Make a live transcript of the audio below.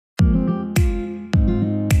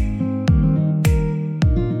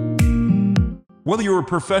Whether you're a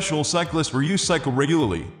professional cyclist or you cycle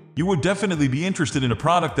regularly, you would definitely be interested in a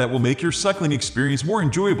product that will make your cycling experience more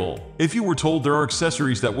enjoyable. If you were told there are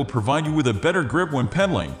accessories that will provide you with a better grip when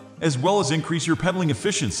pedaling, as well as increase your pedaling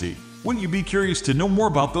efficiency, wouldn't you be curious to know more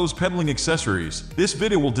about those pedaling accessories? This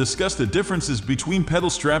video will discuss the differences between pedal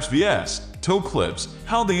straps vs. toe clips,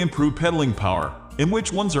 how they improve pedaling power, and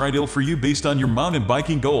which ones are ideal for you based on your mountain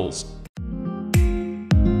biking goals.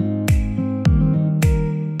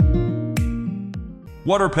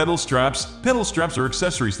 What are pedal straps? Pedal straps are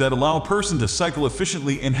accessories that allow a person to cycle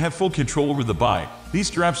efficiently and have full control over the bike. These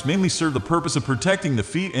straps mainly serve the purpose of protecting the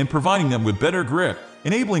feet and providing them with better grip,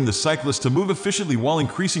 enabling the cyclist to move efficiently while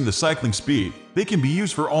increasing the cycling speed. They can be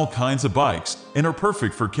used for all kinds of bikes and are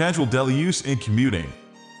perfect for casual daily use and commuting.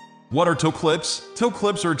 What are toe clips? Toe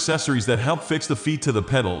clips are accessories that help fix the feet to the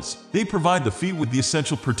pedals. They provide the feet with the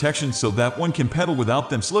essential protection so that one can pedal without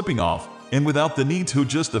them slipping off, and without the need to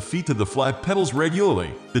adjust the feet to the flat pedals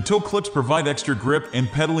regularly. The toe clips provide extra grip and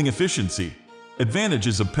pedaling efficiency.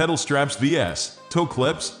 Advantages of pedal straps vs. toe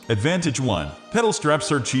clips. Advantage 1. Pedal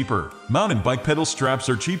straps are cheaper. Mountain bike pedal straps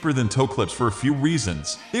are cheaper than toe clips for a few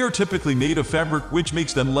reasons. They are typically made of fabric, which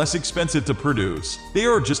makes them less expensive to produce. They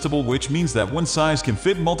are adjustable, which means that one size can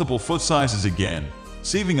fit multiple foot sizes again,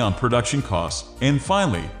 saving on production costs. And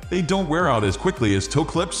finally, they don't wear out as quickly as toe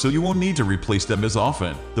clips, so you won't need to replace them as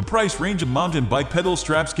often. The price range of mountain bike pedal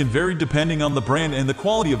straps can vary depending on the brand and the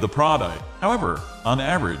quality of the product. However, on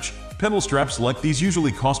average, pedal straps like these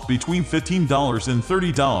usually cost between $15 and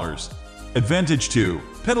 $30. Advantage 2.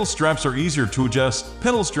 Pedal straps are easier to adjust.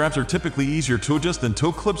 Pedal straps are typically easier to adjust than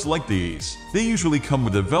toe clips like these. They usually come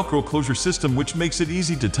with a Velcro closure system, which makes it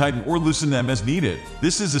easy to tighten or loosen them as needed.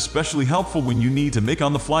 This is especially helpful when you need to make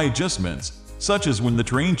on-the-fly adjustments, such as when the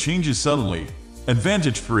terrain changes suddenly.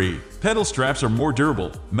 Advantage 3. Pedal straps are more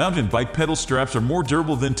durable. Mountain bike pedal straps are more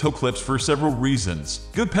durable than toe clips for several reasons.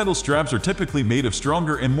 Good pedal straps are typically made of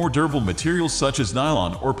stronger and more durable materials such as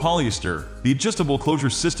nylon or polyester. The adjustable closure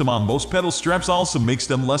system on most pedal straps also makes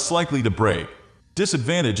them less likely to break.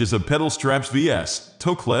 Disadvantages of pedal straps vs.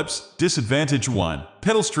 toe clips. Disadvantage 1.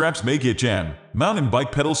 Pedal straps may get jammed. Mountain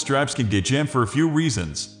bike pedal straps can get jammed for a few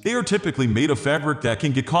reasons. They are typically made of fabric that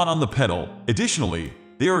can get caught on the pedal. Additionally,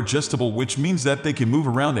 they are adjustable, which means that they can move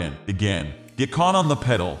around and, again, get caught on the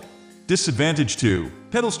pedal. Disadvantage 2.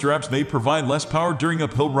 Pedal straps may provide less power during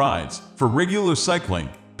uphill rides. For regular cycling,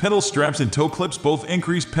 pedal straps and toe clips both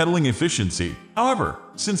increase pedaling efficiency. However,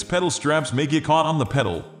 since pedal straps may get caught on the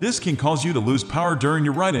pedal, this can cause you to lose power during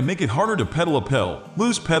your ride and make it harder to pedal uphill.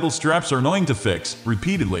 Loose pedal straps are annoying to fix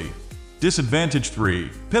repeatedly. Disadvantage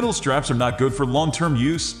 3. Pedal straps are not good for long-term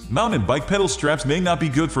use. Mountain bike pedal straps may not be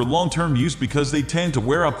good for long-term use because they tend to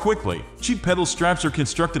wear out quickly. Cheap pedal straps are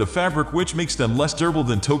constructed of fabric, which makes them less durable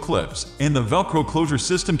than toe clips, and the Velcro closure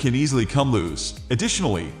system can easily come loose.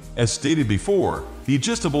 Additionally, as stated before, the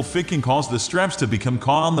adjustable fit can cause the straps to become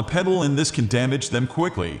caught on the pedal, and this can damage them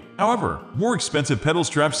quickly. However, more expensive pedal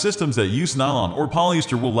strap systems that use nylon or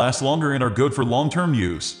polyester will last longer and are good for long-term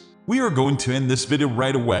use. We are going to end this video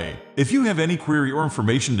right away. If you have any query or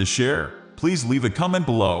information to share, please leave a comment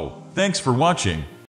below. Thanks for watching.